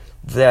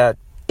that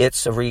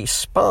it's a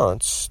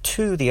response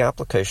to the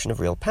application of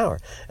real power.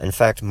 In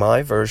fact,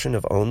 my version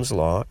of Ohm's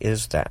law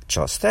is that,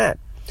 just that.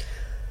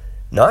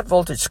 Not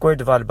voltage squared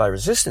divided by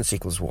resistance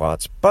equals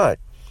watts, but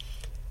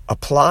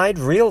applied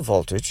real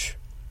voltage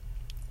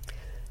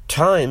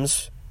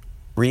times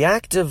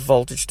reactive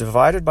voltage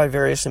divided by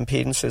various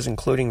impedances,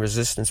 including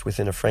resistance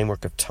within a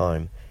framework of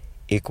time,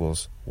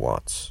 equals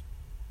watts.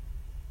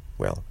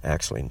 Well,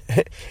 actually,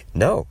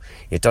 no,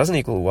 it doesn't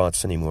equal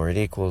watts anymore. It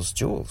equals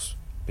joules,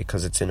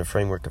 because it's in a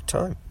framework of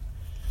time.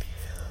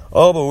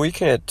 Oh, but we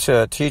can't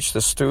teach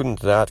the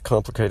student that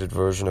complicated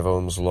version of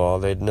Ohm's law.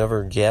 They'd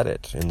never get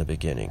it in the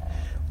beginning.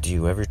 Do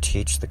you ever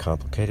teach the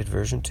complicated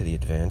version to the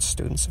advanced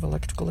students of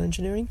electrical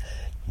engineering?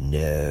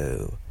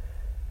 No.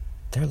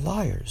 They're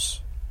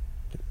liars.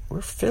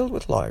 We're filled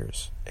with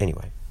liars.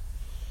 Anyway.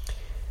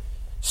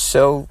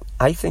 So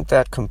I think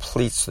that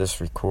completes this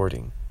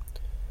recording.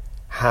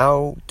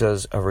 How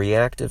does a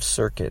reactive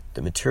circuit,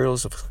 the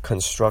materials of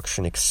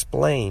construction,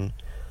 explain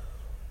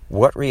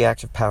what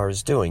reactive power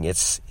is doing?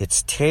 It's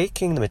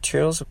taking the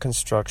materials of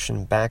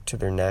construction back to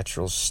their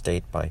natural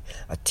state by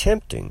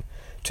attempting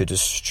to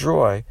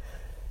destroy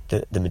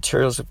the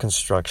materials of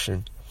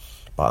construction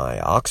by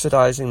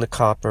oxidizing the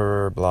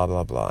copper, blah,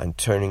 blah, blah, and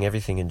turning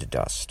everything into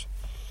dust.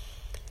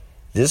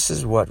 This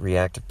is what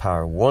reactive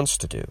power wants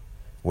to do,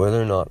 whether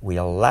or not we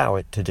allow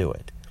it to do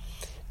it.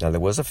 Now,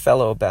 there was a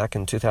fellow back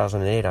in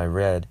 2008 I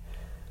read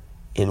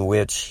in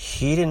which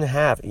he didn't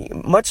have,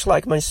 much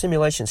like my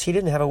simulations, he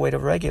didn't have a way to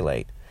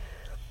regulate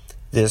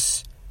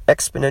this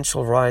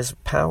exponential rise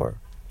of power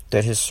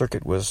that his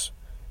circuit was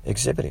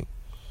exhibiting.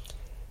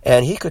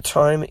 And he could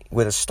time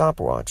with a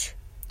stopwatch,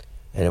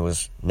 and it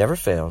was never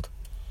failed.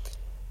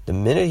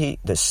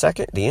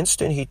 The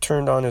instant he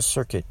turned on his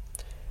circuit,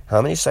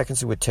 how many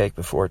seconds it would take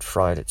before it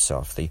fried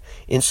itself. The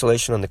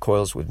insulation on the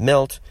coils would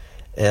melt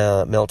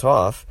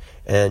off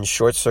and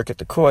short-circuit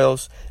the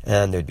coils,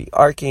 and there'd be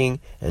arcing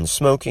and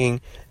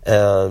smoking,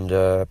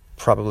 and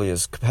probably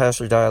his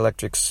capacitor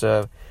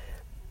dielectrics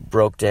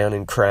broke down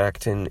and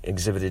cracked and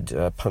exhibited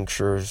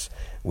punctures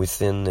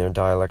within their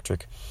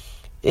dielectric.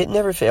 It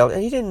never failed,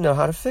 and he didn't know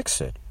how to fix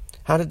it,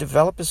 how to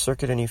develop his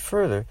circuit any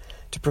further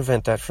to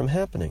prevent that from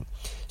happening.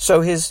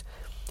 So it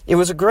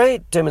was a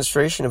great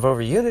demonstration of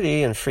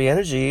over-unity and free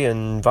energy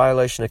and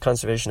violation of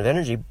conservation of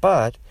energy,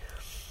 but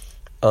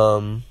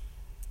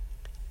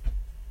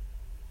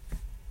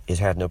it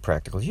had no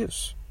practical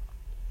use.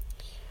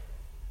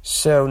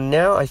 So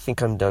now I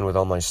think I'm done with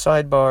all my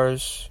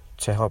sidebars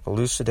to help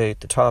elucidate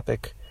the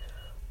topic.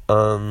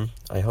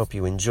 I hope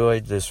you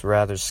enjoyed this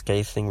rather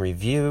scathing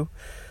review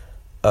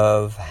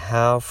of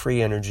how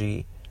free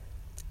energy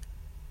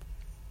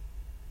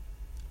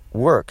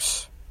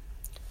works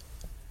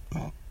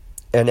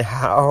and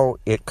how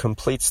it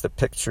completes the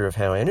picture of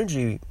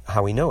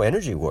how we know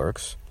energy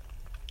works.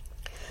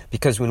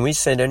 Because when we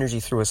send energy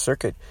through a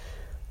circuit,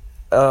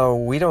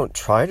 we don't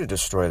try to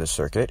destroy the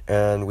circuit,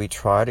 and we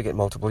try to get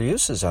multiple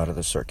uses out of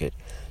the circuit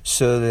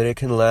so that it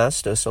can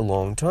last us a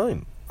long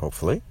time,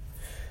 hopefully.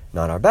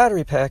 Not our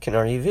battery pack in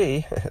our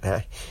EV.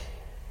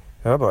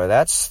 Oh boy,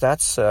 that's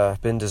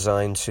been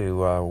designed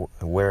to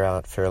wear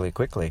out fairly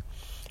quickly.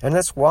 And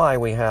that's why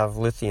we have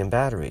lithium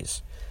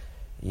batteries.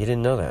 You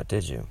didn't know that,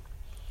 did you?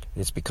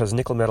 It's because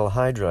nickel metal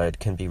hydride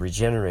can be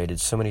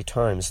regenerated so many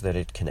times that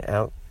it can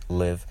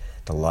outlive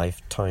the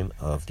lifetime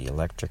of the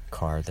electric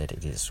car that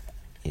it is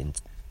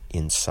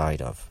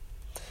inside of.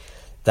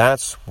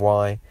 That's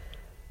why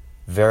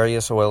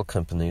various oil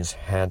companies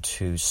had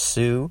to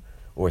sue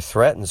or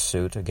threaten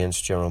suit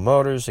against General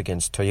Motors,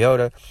 against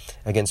Toyota,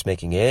 against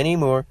making any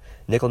more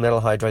nickel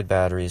metal hydride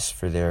batteries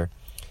for their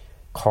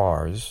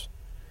cars,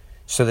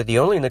 so that the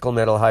only nickel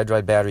metal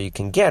hydride battery you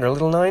can get are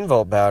little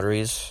 9-volt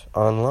batteries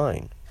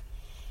online.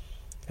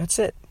 That's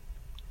it.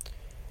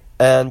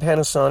 And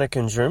Panasonic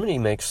in Germany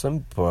makes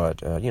them,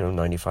 but,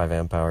 95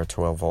 amp hour,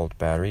 12 volt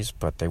batteries,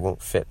 but they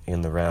won't fit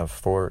in the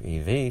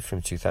RAV4 EV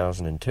from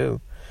 2002.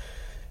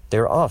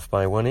 They're off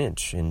by 1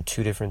 inch in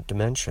 2 different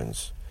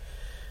dimensions.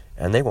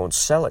 And they won't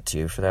sell it to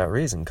you for that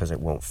reason, because it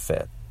won't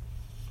fit.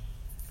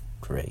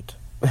 Great.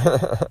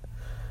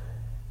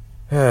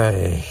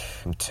 Hey,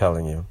 I'm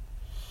telling you.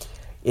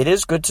 It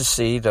is good to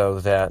see,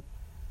 though, that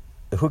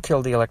Who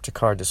Killed the Electric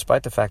Car,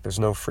 despite the fact there's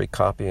no free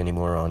copy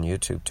anymore on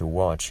YouTube to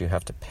watch, you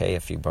have to pay a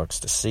few bucks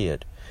to see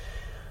it.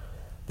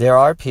 There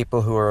are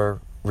people who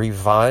are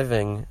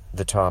reviving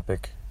the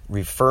topic,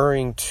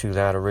 referring to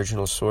that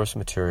original source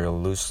material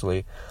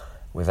loosely,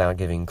 without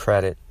giving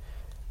credit,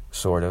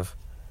 sort of,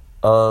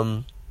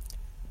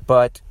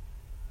 but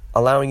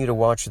allowing you to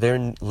watch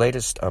their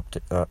latest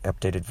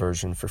updated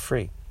version for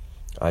free.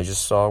 I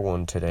just saw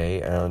one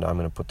today, and I'm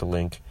going to put the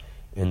link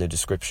in the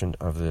description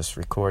of this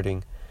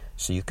recording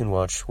so you can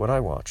watch what I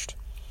watched.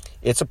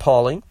 It's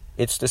appalling,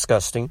 it's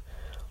disgusting,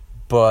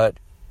 but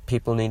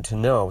people need to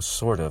know,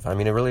 sort of. I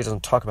mean, it really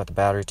doesn't talk about the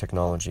battery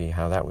technology,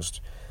 how that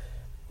was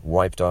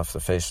wiped off the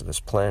face of this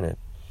planet.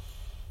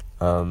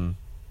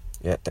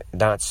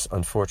 That's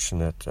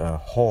unfortunate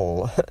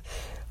hole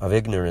of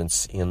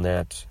ignorance in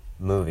that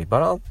movie.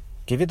 But I'll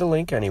give you the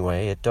link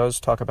anyway. It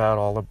does talk about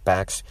all the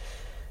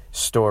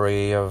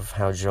backstory of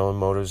how General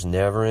Motors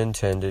never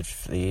intended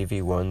the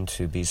EV1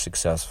 to be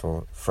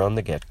successful from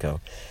the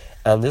get-go.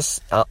 And this,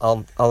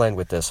 I'll end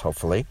with this,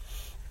 hopefully,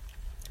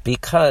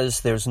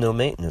 because there's no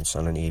maintenance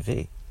on an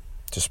EV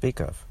to speak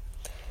of.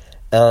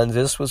 And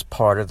this was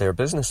part of their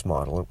business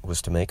model,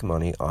 was to make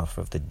money off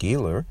of the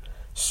dealer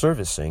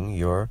servicing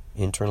your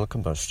internal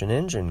combustion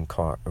engine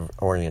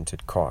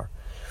oriented car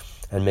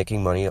and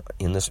making money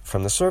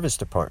from the service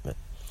department.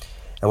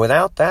 And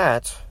without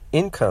that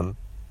income,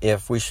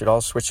 if we should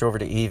all switch over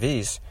to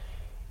EVs,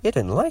 it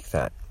didn't like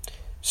that.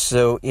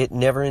 So it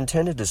never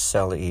intended to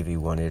sell the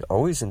EV1. It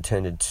always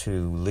intended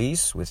to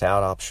lease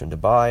without option to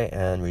buy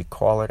and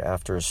recall it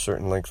after a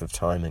certain length of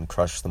time and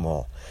crush them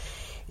all.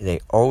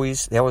 That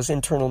was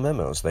internal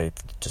memos they've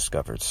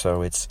discovered.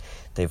 So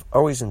they've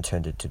always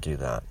intended to do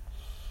that.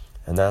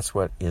 And that's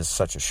what is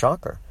such a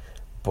shocker.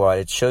 But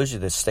it shows you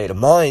the state of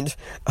mind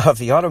of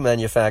the auto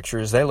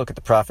manufacturers. They look at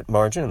the profit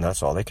margin, and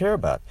that's all they care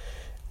about.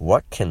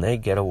 What can they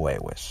get away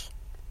with?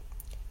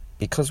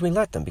 Because we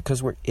let them,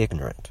 because we're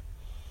ignorant.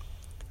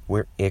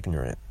 We're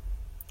ignorant.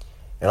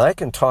 And I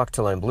can talk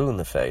till I'm blue in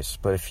the face,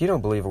 but if you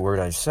don't believe a word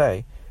I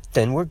say,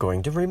 then we're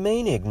going to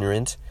remain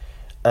ignorant,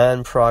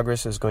 and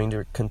progress is going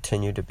to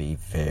continue to be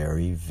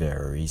very,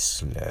 very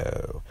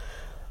slow.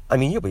 I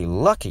mean, you'll be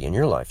lucky in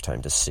your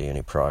lifetime to see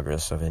any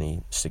progress of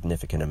any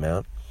significant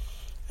amount,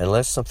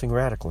 unless something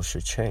radical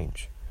should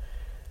change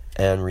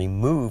and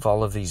remove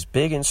all of these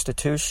big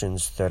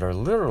institutions that are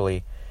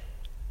literally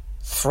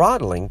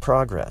throttling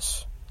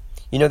progress.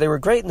 They were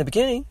great in the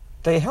beginning.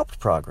 They helped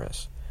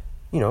progress,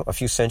 a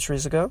few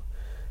centuries ago.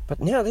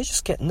 But now they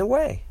just get in the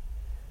way.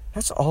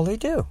 That's all they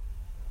do.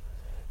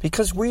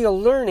 Because we are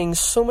learning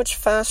so much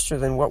faster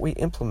than what we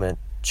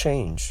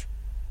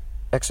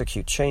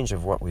execute change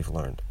of what we've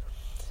learned.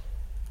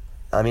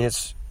 I mean,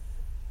 it's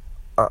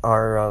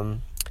our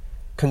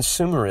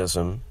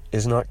consumerism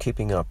is not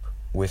keeping up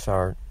with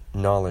our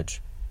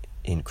knowledge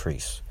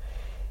increase.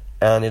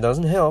 And it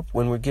doesn't help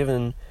when we're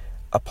given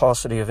a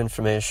paucity of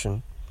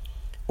information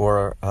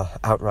or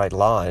outright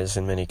lies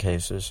in many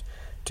cases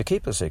to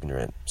keep us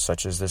ignorant,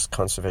 such as this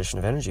conservation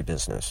of energy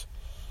business.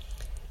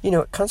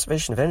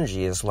 Conservation of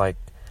energy is like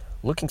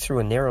looking through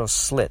a narrow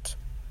slit,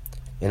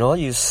 and all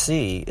you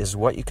see is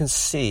what you can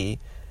see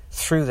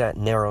through that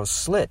narrow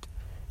slit.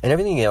 And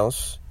everything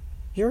else,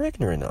 you're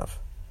ignorant of.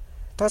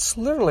 That's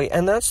literally,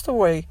 and that's the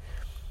way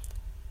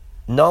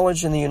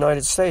knowledge in the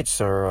United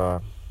States,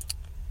 or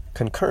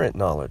concurrent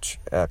knowledge,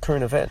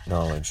 current event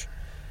knowledge,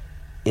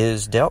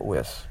 is dealt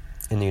with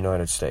in the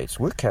United States.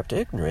 We're kept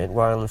ignorant,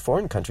 while in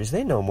foreign countries,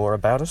 they know more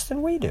about us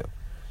than we do.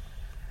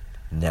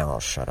 Now I'll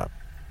shut up.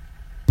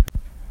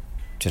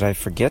 Did I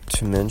forget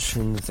to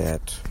mention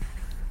that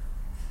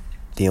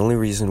the only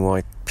reason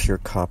why pure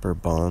copper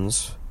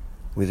bonds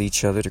with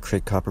each other to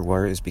create copper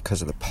wire is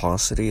because of the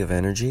paucity of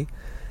energy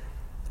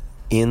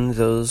in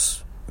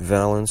those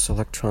valence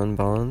electron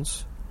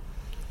bonds?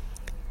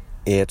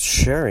 It's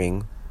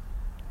sharing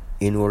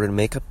in order to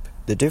make up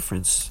the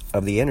difference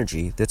of the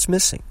energy that's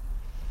missing.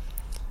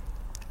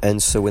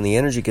 And so when the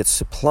energy gets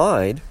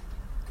supplied,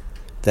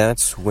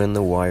 that's when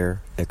the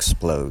wire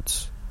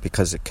explodes,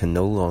 because it can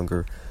no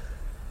longer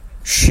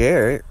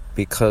share,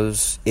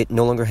 because it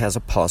no longer has a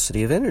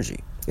paucity of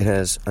energy. It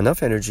has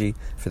enough energy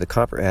for the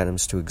copper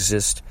atoms to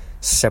exist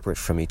separate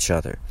from each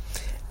other.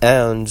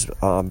 And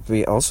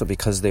also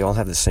because they all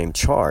have the same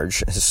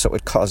charge, so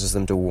it causes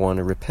them to want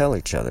to repel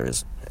each other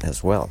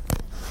as well.